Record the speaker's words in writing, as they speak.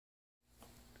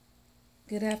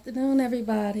Good afternoon,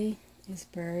 everybody. It's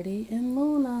Birdie and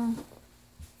Luna.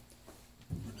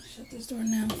 Shut this door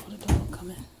now before the dog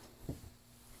come in.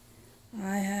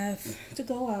 I have to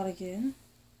go out again,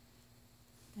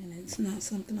 and it's not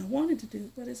something I wanted to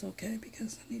do, but it's okay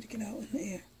because I need to get out in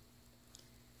the air.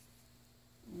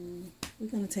 We're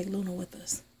going to take Luna with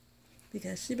us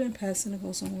because she's been passing to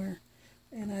go somewhere,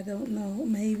 and I don't know,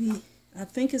 maybe, I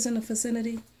think it's in the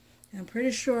vicinity. I'm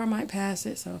pretty sure I might pass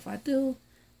it, so if I do,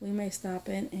 we may stop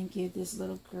in and give this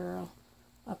little girl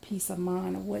a peace of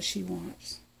mind of what she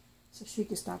wants, so she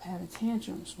can stop having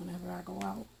tantrums whenever I go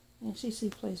out and she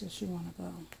see places she want to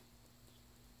go.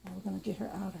 Now we're going to get her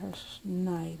out of her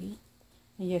nightie.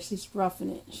 And yes, she's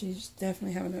roughing it. She's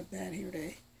definitely having a bad hair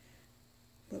day.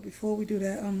 But before we do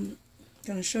that, I'm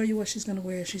going to show you what she's going to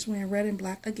wear. She's wearing red and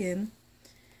black again.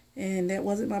 And that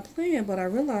wasn't my plan, but I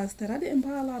realized that I didn't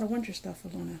buy a lot of winter stuff for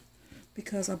Luna,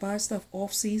 because I buy stuff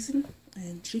off season,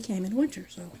 and she came in winter,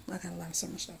 so I got a lot of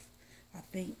summer stuff, I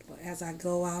think. But as I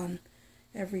go out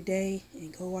every day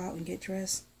and go out and get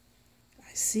dressed,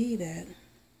 I see that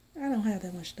I don't have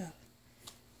that much stuff,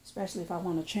 especially if I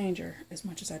want to change her as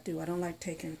much as I do. I don't like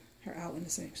taking her out in the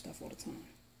same stuff all the time.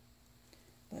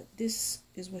 But this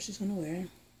is what she's going to wear.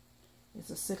 It's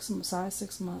a size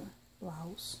 6 month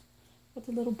blouse with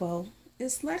a little bow.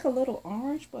 It's like a little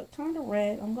orange, but kind of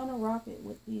red. I'm going to rock it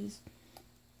with these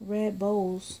red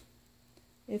bows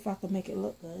if I can make it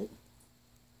look good.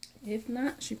 If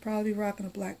not, she'd probably be rocking a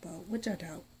black bow, which I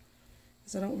doubt,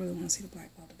 because I don't really want to see the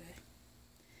black bow today.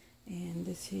 And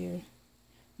this here,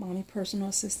 Mommy Personal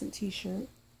Assistant t-shirt,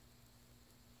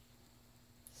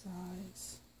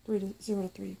 size 0 to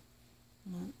 3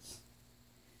 months.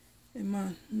 And my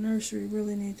nursery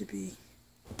really need to be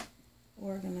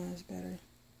organized better.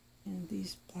 And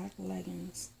these black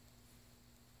leggings,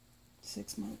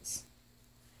 6 months.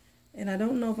 And I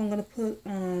don't know if I'm going to put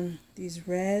on these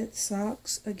red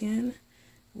socks again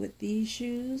with these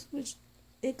shoes, which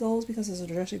it goes because it's a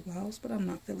dressy blouse, but I'm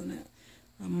not feeling it.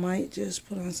 I might just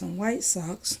put on some white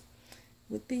socks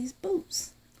with these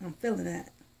boots. I'm feeling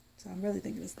that. So I'm really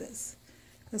thinking it's this.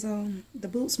 Because the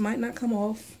boots might not come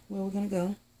off where we're going to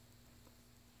go.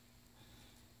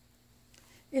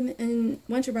 And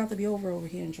winter about to be over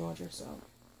here in Georgia, so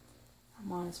I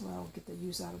might as well get the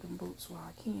use out of them boots while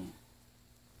I can.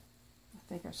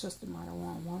 I think her sister might have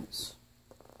worn once.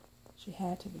 She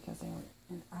had to because they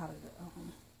were out of the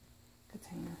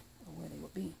container or where they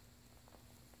would be.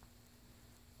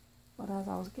 But as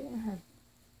I was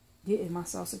getting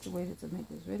myself situated to make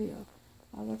this video,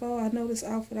 I was like, oh, I know this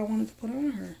outfit I wanted to put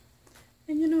on her.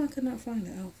 And you know, I could not find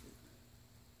the outfit.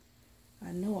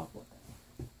 I know I bought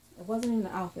that. It wasn't even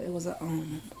an outfit. It was it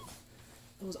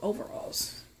was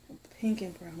overalls, pink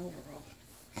and brown overall.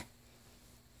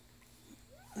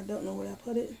 I don't know where I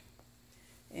put it.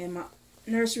 And my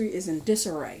nursery is in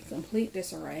disarray, complete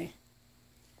disarray,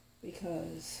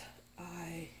 because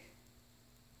I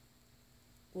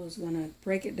was gonna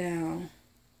break it down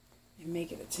and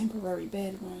make it a temporary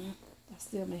bedroom. I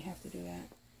still may have to do that,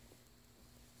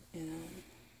 and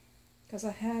because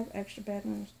I have extra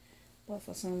bedrooms, but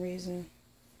for some reason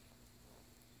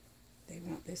they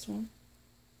want this one.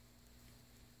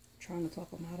 I'm trying to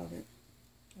talk them out of it,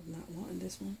 of not wanting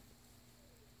this one.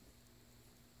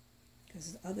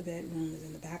 Because the other bedroom is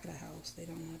in the back of the house. They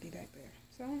don't want to be back there.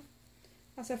 So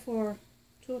I said for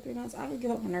 2 or 3 months, I could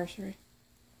give up my nursery.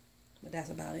 But that's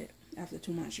about it. After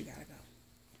 2 months, you got to go.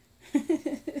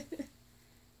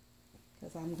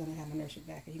 Because I'm going to have my nursery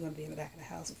back, and you're going to be in the back of the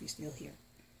house if you're still here.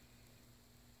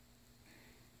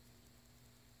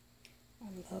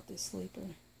 I love this sleeper.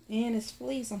 And it's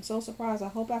fleece. I'm so surprised. I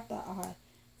hope after I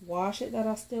wash it that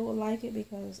I still will like it,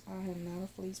 because I am not a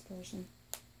fleece person.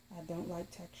 I don't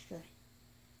like texture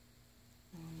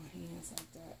on my hands like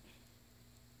that.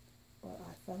 But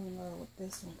I fell in love with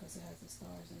this one because it has the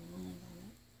stars and the moons on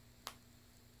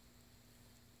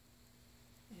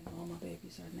it. And all my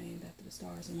babies are named after the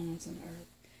stars and moons on the earth.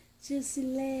 Juicy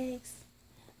legs.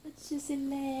 Juicy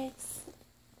legs.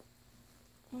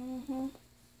 I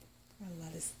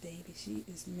love this baby. She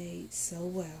is made so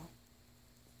well.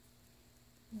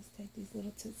 Let's take these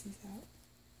little tootsies out.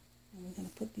 And we're going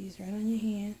to put these right on your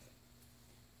hand.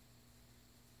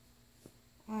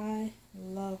 I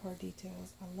love her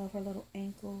details. I love her little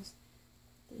ankles,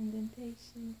 the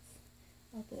indentations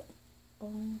of the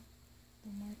bone,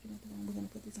 the marking of the bone. We're going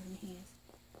to put these on your hands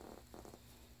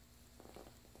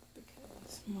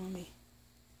because Mommy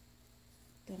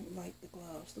don't like the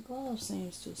gloves. The gloves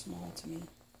seems too small to me.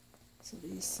 So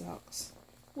these socks,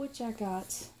 which I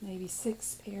got maybe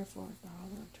 6 pair for $1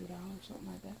 or $2, something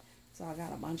like that. So I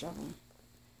got a bunch of them.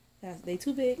 They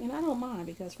too big, and I don't mind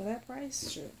because for that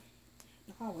price, sure,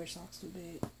 I wear socks too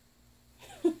big.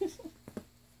 And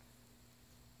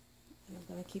I'm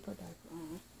going to keep her diaper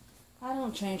on. I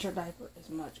don't change her diaper as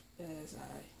much as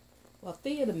well,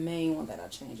 Thea the main one that I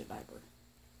change a diaper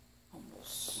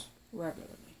almost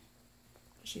regularly.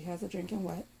 She has a drinking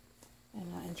wet,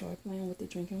 and I enjoy playing with the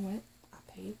drinking wet. I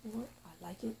paid for it. I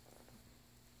like it.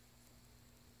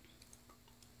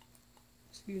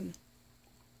 Excuse me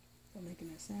for making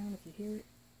that sound if you hear it.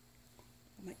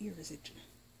 My ear is itching.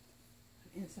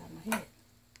 I'm inside my head.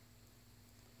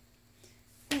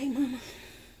 Hey, Mama.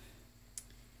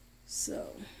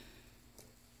 So,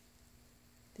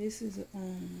 this is a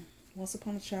Once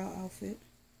Upon a Child outfit.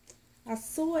 I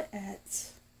saw it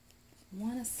at, I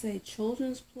want to say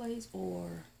Children's Place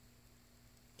or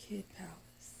Kid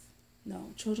Palace.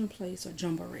 No, Children's Place or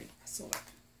Jamboree. I saw it.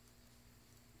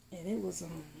 And it was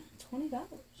 $20.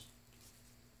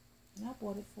 And I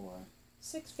bought it for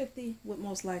 $6.50 with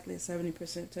most likely a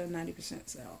 70% to a 90%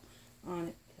 sale on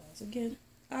it. Because again,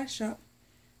 I shop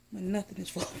when nothing is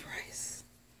full price.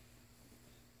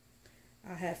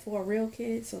 I have 4 real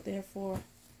kids, so therefore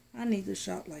I need to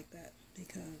shop like that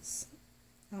because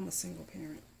I'm a single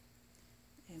parent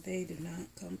and they do not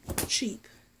come cheap.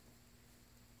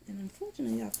 And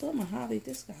unfortunately, I thought my hobby,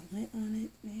 this got lint on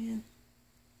it, man.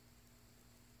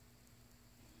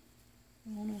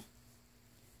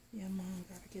 Yeah, Mom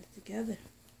gotta get it together.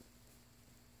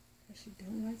 Because she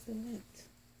don't like the lint.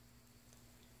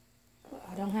 But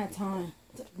I don't have time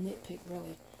to nitpick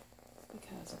really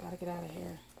because I gotta get out of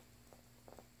here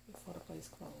before the place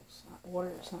closed. I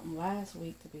ordered something last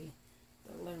week to be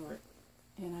delivered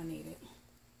and I need it.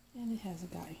 And it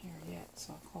hasn't gotten here yet,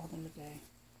 so I called them today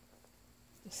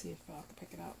to see if I can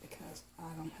pick it up because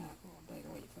I don't have all day to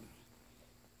wait for them.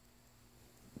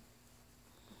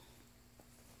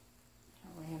 I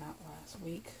ran out last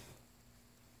week.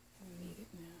 I need it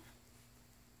now.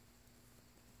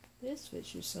 This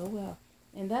fits you so well.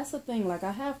 And that's the thing, like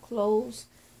I have clothes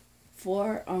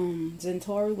for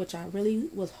Zentori, which I really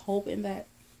was hoping that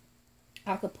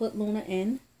I could put Luna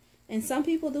in. And some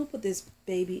people do put this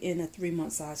baby in a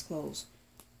 3-month size clothes.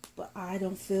 But I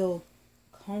don't feel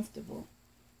comfortable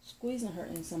squeezing her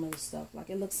in some of the stuff. Like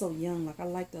it looks so young. Like I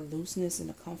like the looseness and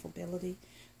the comfortability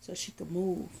so she can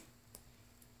move.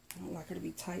 I don't like her to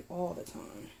be tight all the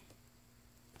time.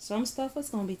 Some stuff is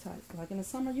going to be tight. Like in the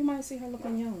summer, you might see her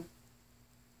looking young.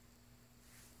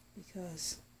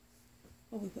 Because,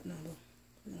 what we putting on?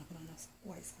 We're going to put on those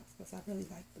white socks because I really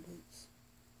like the boots.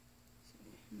 So,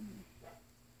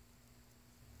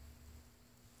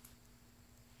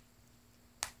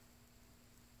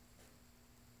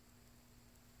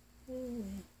 Ooh.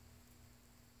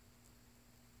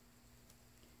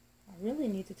 I really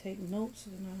need to take notes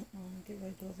when I get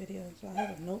ready to do a video. So I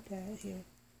have a notepad here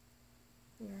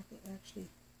where I could actually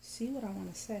see what I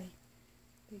want to say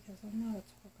because I'm not a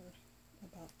talker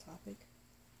about the topic.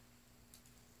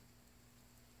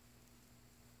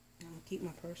 I'll keep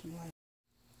my personal life.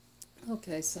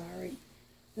 Okay, sorry.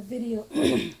 The video,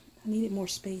 I needed more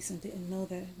space and didn't know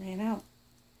that it ran out.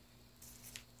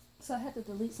 So I had to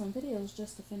delete some videos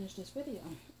just to finish this video.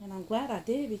 And I'm glad I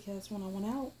did because when I went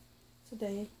out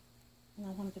today and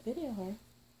I wanted to video her,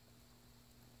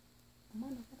 I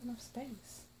might not have enough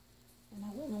space. And I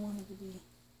wouldn't have wanted to be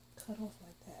cut off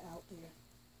like that out there.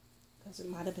 Because it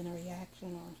might have been a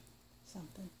reaction or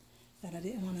something that I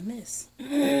didn't want to miss.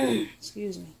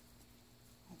 Excuse me.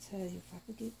 I tell you, if I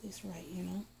could get this right, you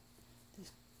know,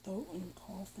 this throat and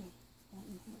coughing. I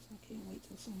can't wait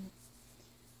till summer.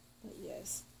 But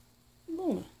yes.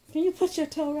 Luna, can you put your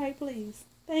toe right, please?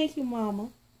 Thank you,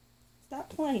 Mama. Stop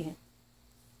playing.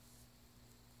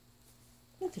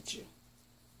 Look at you.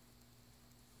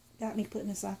 Got me putting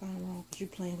the sock on wrong because you're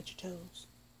playing with your toes.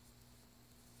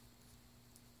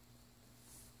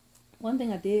 One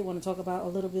thing I did want to talk about a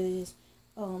little bit is,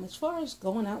 as far as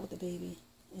going out with the baby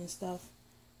and stuff,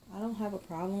 I don't have a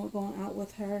problem with going out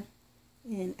with her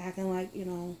and acting like, you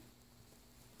know,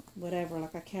 whatever,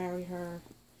 like I carry her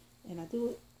and I do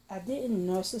it. I didn't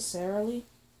necessarily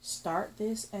start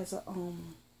this as a,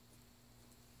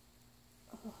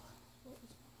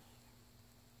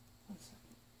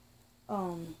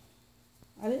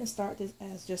 I didn't start this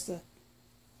as just a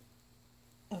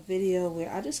video where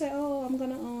I just say, oh, I'm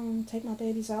gonna take my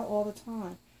babies out all the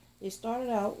time. It started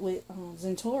out with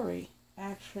Zentori.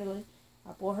 Actually,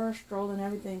 I bought her a stroller and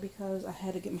everything because I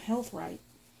had to get my health right.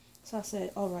 So I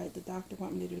said, all right, the doctor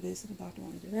want me to do this and the doctor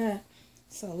want me to do that.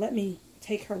 So let me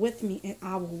take her with me and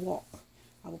I will walk.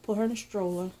 I will put her in a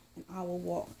stroller and I will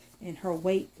walk. And her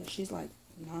weight, because she's like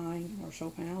 9 or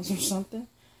so pounds or something,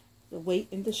 the weight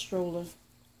in the stroller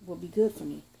will be good for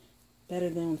me. Better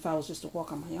than if I was just to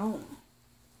walk on my own.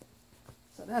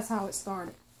 So that's how it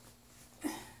started.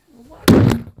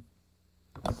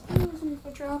 Excuse me for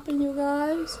dropping, you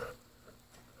guys.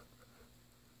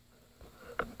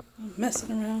 I'm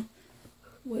messing around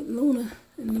with Luna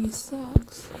in these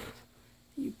socks.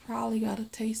 You probably got a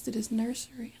taste of this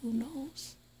nursery. Who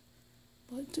knows?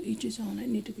 But to each his own. They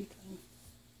need to be clean.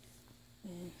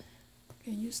 And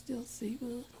can you still see?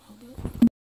 Hold up.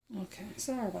 Okay,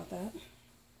 sorry about that.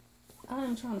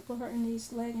 I'm trying to put her in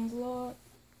these leggings, Lord.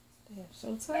 They're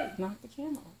so tight. Knock the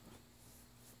camera over.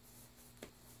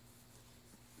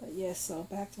 But yes, so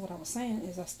back to what I was saying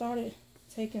is I started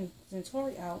taking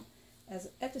Zentori out as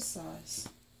an exercise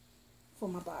for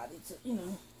my body to, you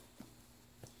know,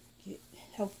 get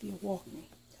healthier walking.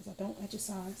 Because I don't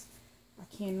exercise.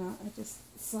 I cannot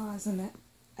exercise in that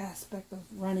aspect of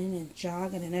running and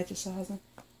jogging and exercising.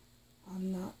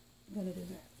 I'm not going to do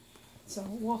that. So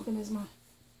walking is my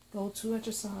go-to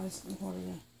exercise in order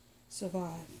to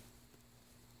survive.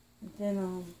 And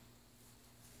then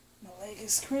my leg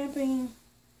is cramping.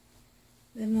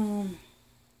 Then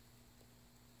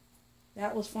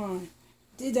that was fine.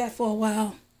 Did that for a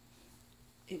while.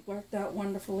 It worked out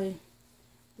wonderfully.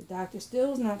 The doctor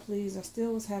still was not pleased. I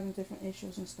still was having different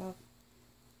issues and stuff.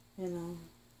 And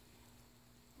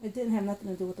it didn't have nothing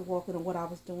to do with the walking or what I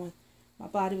was doing. My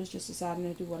body was just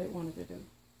deciding to do what it wanted to do.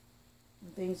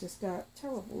 And things just got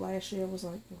terrible. Last year was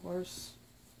like the worst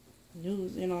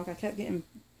news. You know, like I kept getting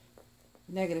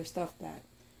negative stuff back.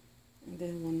 And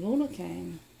then when Luna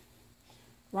came,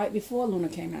 right before Luna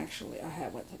came actually, I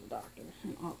had went to the doctor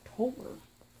in October.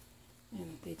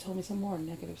 And they told me some more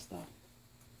negative stuff.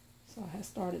 So I had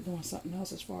started doing something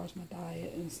else as far as my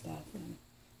diet and stuff. And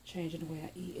changing the way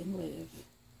I eat and live.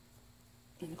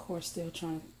 And of course still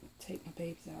trying to take my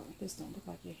babies out. This don't look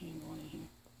like your hand going in here.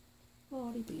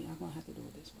 Lordy be, I'm going to have to do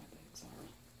it this way, babe. Sorry.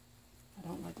 I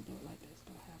don't like to do it like this,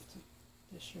 but I have to.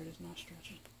 This shirt is not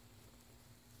stretching.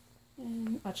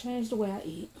 And I changed the way I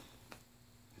eat.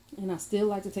 And I still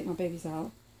like to take my babies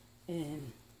out.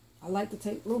 And I like to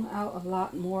take Luna out a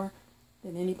lot more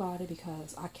than anybody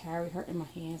because I carry her in my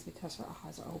hands because her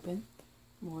eyes are open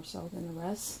more so than the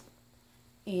rest.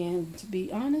 And to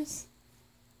be honest,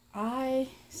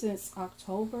 since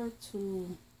October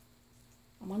to,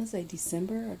 I want to say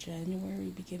December or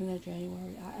January, beginning of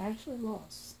January, I actually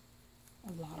lost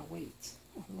a lot of weight.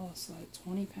 I lost like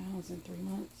 20 pounds in 3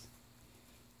 months.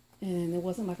 And it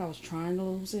wasn't like I was trying to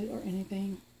lose it or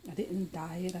anything. I didn't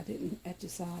diet. I didn't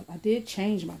exercise. I did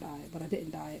change my diet, but I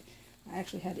didn't diet. I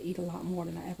actually had to eat a lot more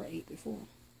than I ever ate before.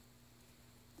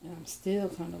 And I'm still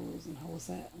kind of losing. I was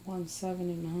at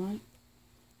 179.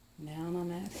 Now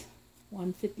I'm at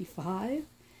 155,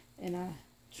 and I'm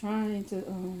trying to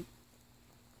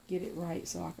get it right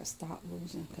so I can stop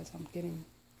losing because I'm getting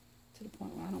to the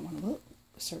point where I don't want to look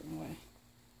a certain way.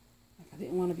 Like I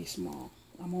didn't want to be small.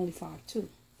 I'm only 5'2".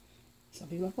 Some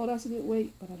people are like, oh, that's a good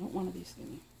weight, but I don't want to be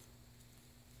skinny.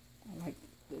 I like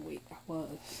the weight I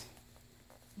was.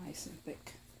 Nice and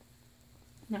thick.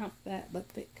 Not fat, but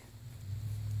thick.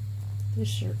 This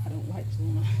shirt I don't like,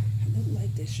 Luna. I don't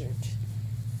like this shirt.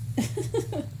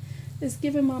 It's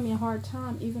giving mommy a hard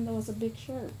time even though it's a big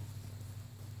shirt.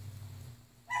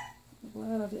 I'm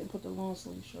glad I didn't put the long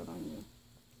sleeve shirt on you.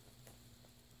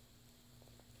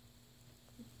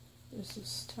 This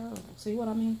is terrible. See what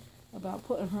I mean about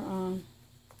putting her on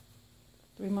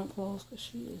 3-month clothes because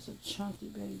she is a chunky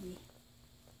baby.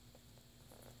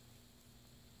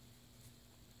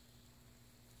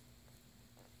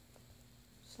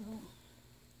 So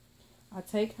I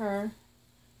take her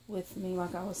with me,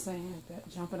 like I was saying, that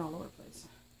jumping all over the place.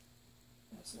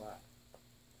 That's why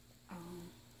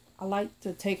I like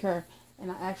to take her,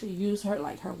 and I actually use her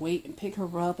like her weight and pick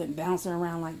her up and bounce her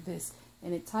around like this,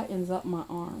 and it tightens up my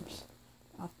arms.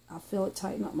 I feel it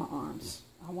tighten up my arms.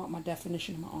 I want my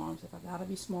definition in my arms. If I gotta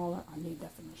be smaller, I need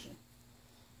definition.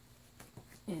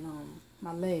 And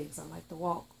my legs, I like to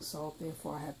walk, so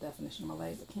therefore I have definition in my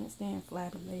legs. I can't stand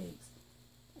flabby legs,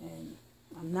 and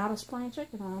I'm not a spring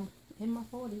chicken. I'm in my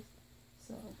 40s,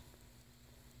 so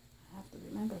I have to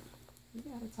remember you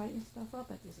gotta tighten stuff up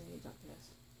at this age, I guess.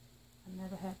 I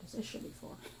never had this issue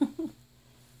before.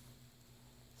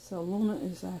 So Luna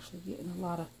is actually getting a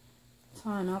lot of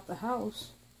time out the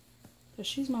house because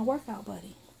she's my workout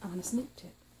buddy on a sneak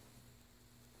tip.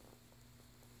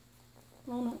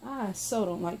 Luna, I so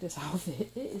don't like this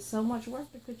outfit. It is so much work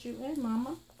to put you in,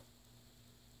 Mama.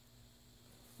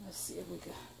 Let's see if we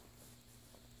can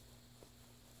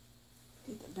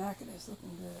get the back of this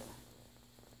looking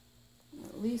good.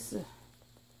 At least if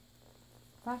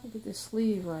I can get this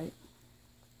sleeve right.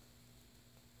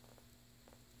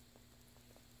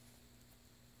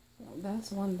 So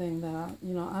that's one thing that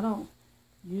I don't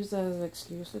use that as an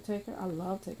excuse to take her. I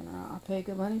love taking her out. I pay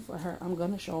good money for her. I'm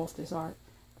going to show off this art.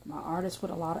 My artist put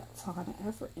a lot of time and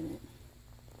effort in it.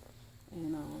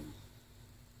 And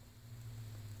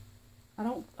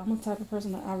I'm the type of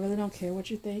person that I really don't care what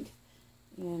you think.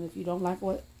 And if you don't like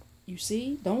what you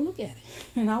see, don't look at it.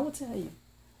 And I will tell you.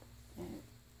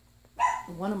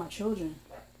 And one of my children,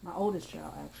 my oldest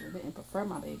child actually, didn't prefer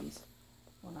my babies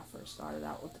when I first started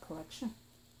out with the collection.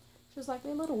 She was like,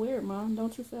 they're a little weird, Mom.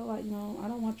 Don't you feel like, I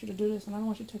don't want you to do this and I don't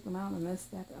want you to take them out and this,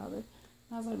 that, the other. And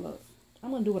I was like, look,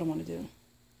 I'm going to do what I want to do.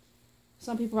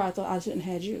 Some people probably thought I shouldn't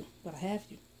have had you, but I have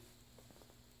you.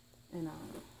 And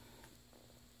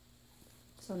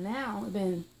so now, it's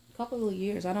been a couple of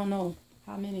years. I don't know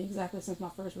how many exactly since my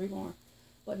first reborn.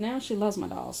 But now she loves my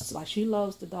dolls. It's like she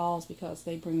loves the dolls because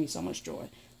they bring me so much joy.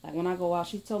 Like when I go out,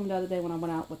 she told me the other day when I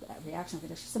went out with that reaction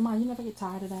video, she said, Mom, you never get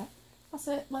tired of that? I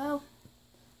said, well,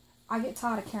 I get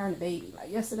tired of carrying the baby.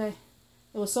 Like yesterday,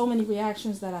 there was so many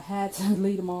reactions that I had to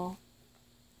delete them all.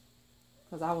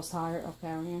 Because I was tired of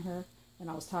carrying her. And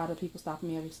I was tired of people stopping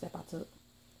me every step I took.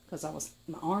 Because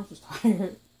my arms was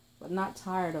tired. But not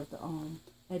tired of the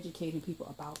educating people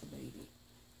about the baby.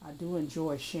 I do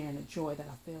enjoy sharing the joy that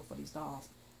I feel for these dolls.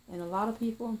 And a lot of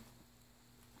people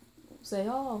say,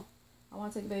 oh, I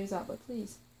want to take babies out. But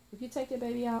please, if you take your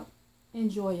baby out,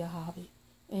 enjoy your hobby.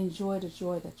 Enjoy the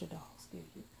joy that your dolls give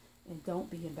you. And don't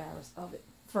be embarrassed of it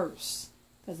first.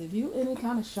 Because if you're any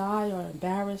kind of shy or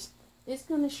embarrassed, it's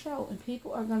going to show. And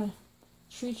people are going to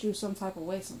treat you some type of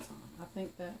way sometimes. I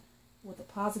think that with the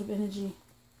positive energy,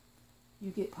 you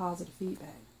get positive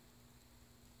feedback.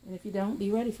 And if you don't,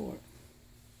 be ready for it.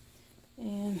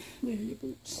 And where are your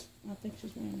boots? I think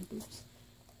she's wearing her boots.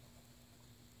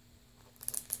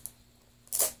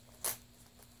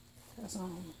 Because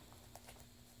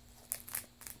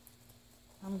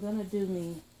I'm going to do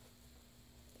me.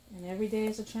 And every day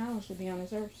is a challenge to be on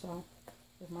this earth. So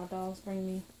if my dolls bring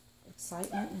me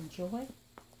excitement and joy,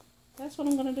 that's what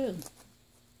I'm going to do.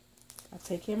 I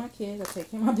take care of my kids. I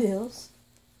take care of my bills.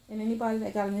 And anybody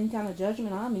that got any kind of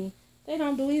judgment on me, they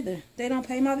don't do either. They don't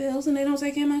pay my bills and they don't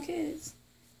take care of my kids.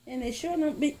 And they sure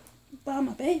don't buy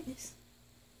my babies.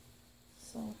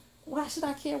 So why should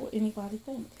I care what anybody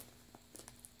think?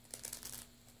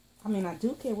 I mean, I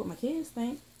do care what my kids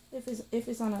think. If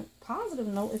it's on a positive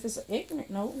note, if it's an ignorant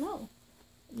note, no.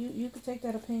 You could take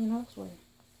that opinion elsewhere.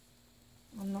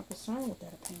 I'm not concerned with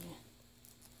that opinion.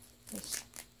 Because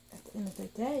at the end of the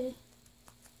day,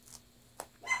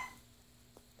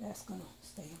 that's going to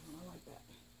stay on. I like that.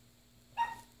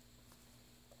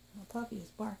 My puppy is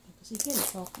barking because he can't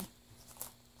talking.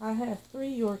 I have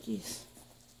 3 Yorkies.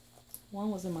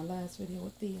 One was in my last video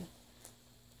with Thea.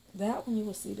 That one you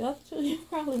will see. The other 2 you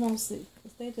probably won't see.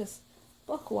 Because they just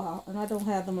buck wild. And I don't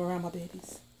have them around my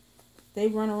babies. They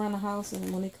run around the house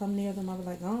and when they come near them, I'll be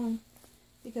like, oh.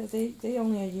 Because they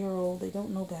only a year old. They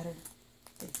don't know better.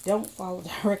 They don't follow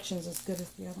directions as good as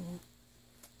the other one.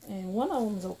 And one of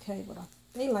them is okay, but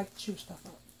they like to chew stuff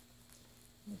up.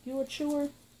 If you're a chewer,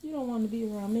 you don't want to be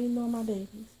around me nor my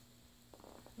babies.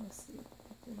 Let's see.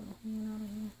 Get the little hand out of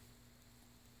here.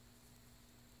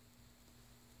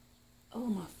 Oh,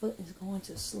 my foot is going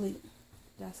to sleep.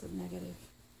 That's a negative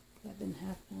that's been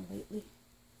happening lately.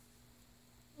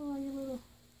 Oh, you little...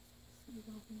 See it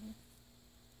over here.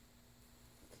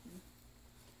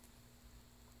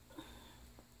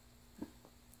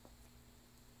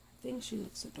 I think she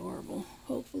looks adorable.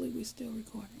 Hopefully we're still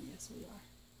recording. Yes, we are.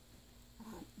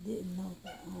 I didn't know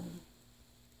that I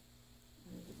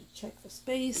needed to check for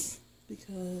space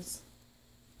because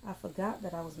I forgot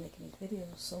that I was making these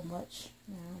videos so much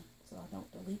now, so I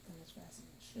don't delete them as fast as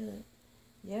I should.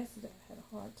 Yesterday I had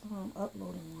a hard time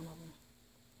uploading one of them.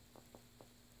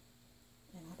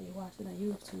 And I'll be watching the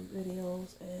YouTube videos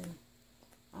and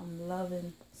I'm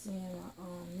loving seeing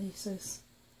my nieces.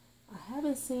 I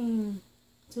haven't seen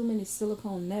too many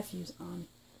silicone nephews on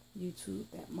YouTube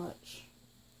that much.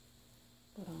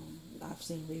 But I've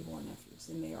seen reborn nephews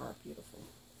and they are beautiful.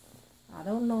 I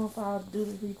don't know if I'll do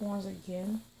the reborns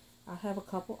again. I have a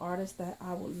couple artists that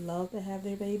I would love to have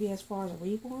their baby as far as a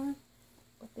reborn.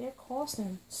 But they're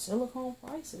costing silicone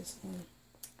prices. And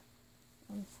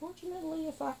unfortunately,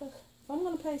 if I'm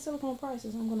going to pay silicone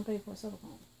prices, I'm going to pay for a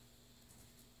silicone.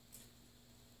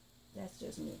 That's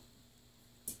just me.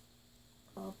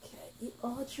 Okay, you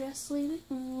all dressed, sweetie?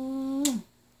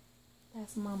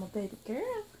 That's mama, baby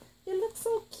girl. You look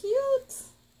so cute.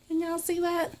 Can y'all see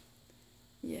that?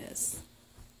 Yes.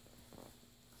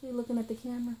 You looking at the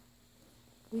camera?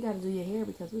 We got to do your hair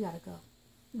because we got to go.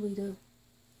 We do.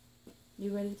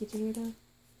 You ready to get your hair done?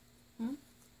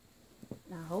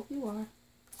 I hope you are.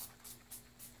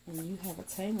 when you have a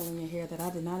tangle in your hair that I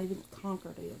did not even conquer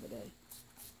the other day.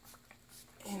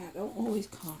 And I don't always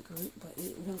conquer it, but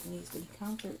it really needs to be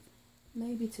conquered.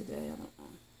 Maybe today, I don't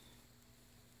know.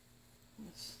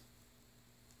 Let's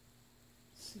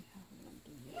see how we're going to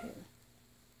do your hair.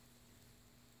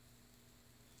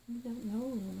 You don't know,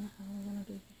 Luna, how we're going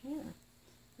to do your hair.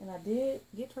 And I did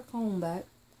get her comb back.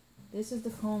 This is the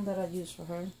comb that I use for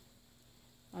her.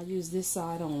 I use this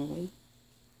side only.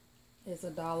 It's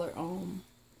 $1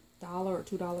 or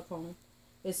 $2 comb.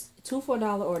 It's 2 for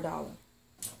 $1 or $1.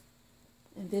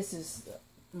 And this is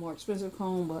the more expensive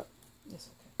comb, but it's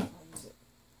okay. I use it.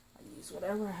 I use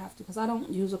whatever I have to, because I don't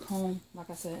use a comb, like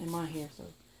I said, in my hair. So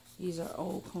these are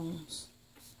old combs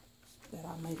that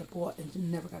I may have bought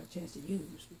and never got a chance to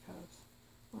use, because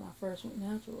when I first went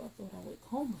natural, I thought I would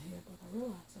comb my hair, but I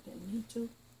realized I didn't need to.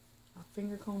 I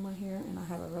finger comb my hair, and I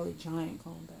have a really giant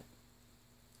comb that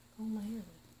I comb my hair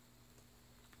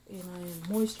with. And I am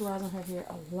moisturizing her hair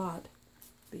a lot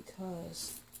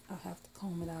because I have to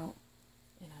comb it out.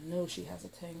 And I know she has a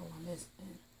tangle on this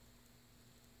end.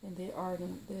 And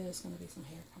there's going to be some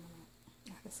hair coming out.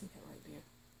 I can see that right there.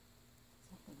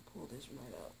 So I'm going to pull this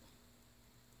right out.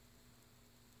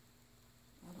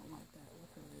 I don't like that,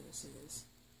 whatever this is.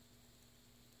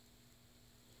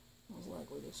 Most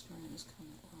likely this strand is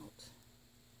coming out,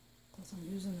 because I'm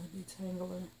using a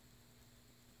detangler.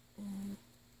 And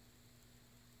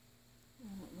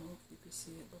I don't know if you can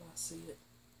see it, but I see it.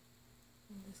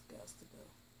 And this got to go.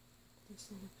 This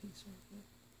little piece right here.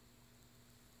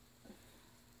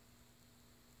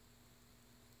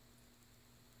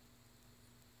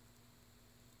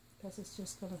 Because it's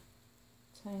just going to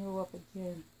tangle up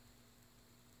again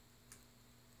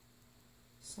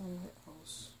somewhere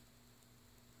else.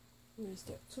 Where's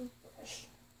that toothbrush?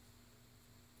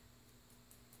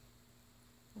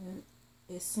 And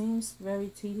it seems very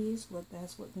tedious, but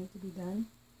that's what needs to be done,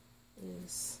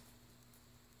 is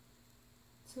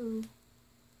to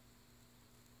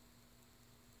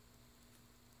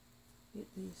get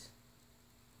these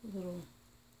little,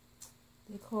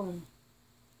 they call them,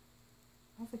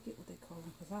 I forget what they call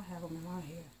them, because I have them in my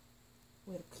hair,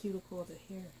 where the cuticle of the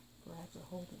hair grabs a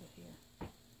hold of the hair.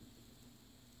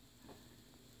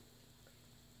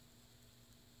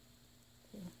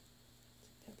 Okay,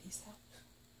 take that piece out,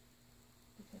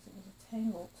 because it was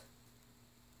tangled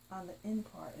on the end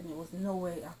part, and there was no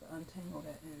way I could untangle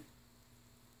that end.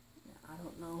 Now, I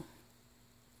don't know.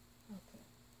 Okay.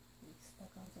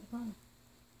 Stuck onto the bottom.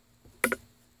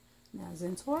 Now,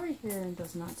 Zentori hair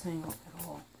does not tangle at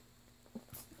all.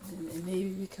 And it may be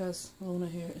because Luna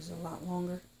hair is a lot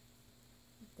longer.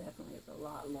 It definitely is a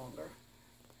lot longer.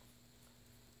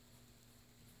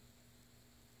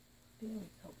 There we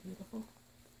go, beautiful.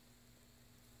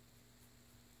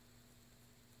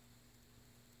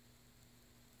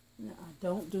 Now, I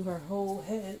don't do her whole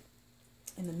head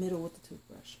in the middle with the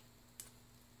toothbrush.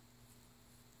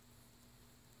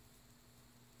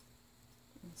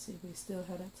 See, we still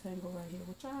have that tangle right here,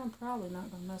 which I'm probably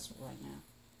not going to mess with right now.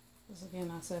 Because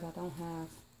again, I said I don't have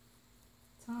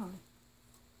time.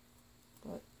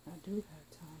 But I do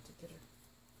have time to get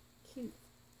her cute.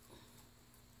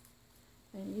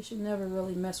 And you should never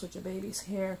really mess with your baby's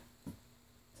hair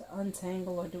to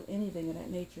untangle or do anything of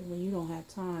that nature when you don't have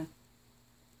time.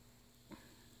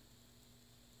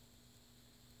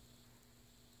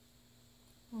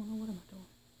 Oh no, what am I doing?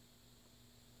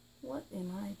 What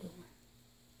am I doing?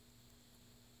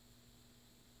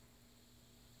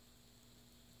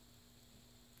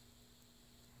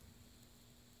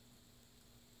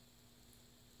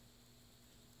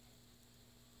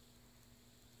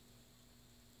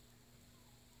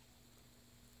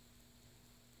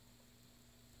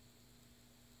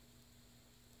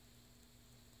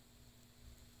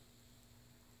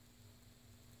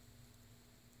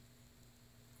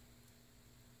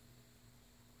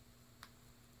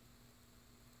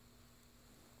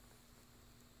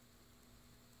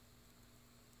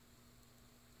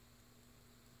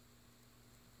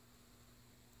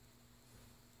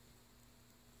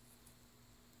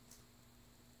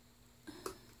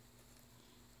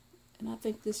 And I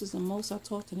think this is the most I've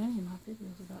talked in any of my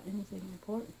videos about anything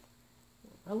important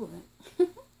or relevant.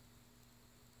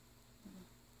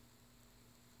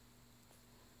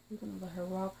 We're going to let her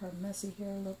rock her messy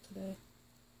hair look today.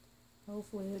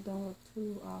 Hopefully it don't look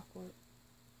too awkward.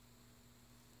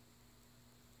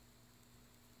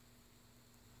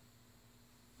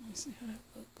 Let me see how that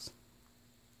looks.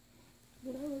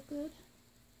 Did I look good?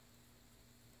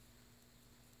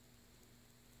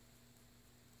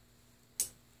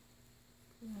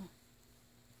 Yeah,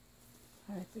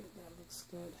 I think that looks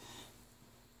good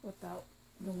without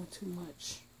doing too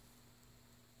much.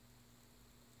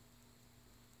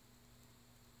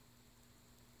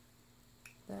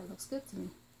 looks good to me.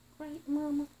 Right,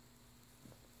 Mama?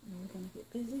 And we're going to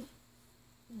get busy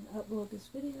and upload this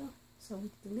video so we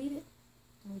can delete it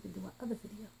and we can do our other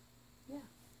video. Yeah.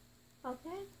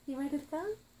 Okay? You ready to go?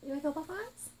 You ready to go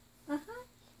bye-byes? Uh-huh.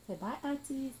 Say bye,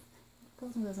 aunties.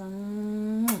 Goes and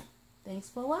goes, thanks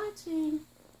for watching.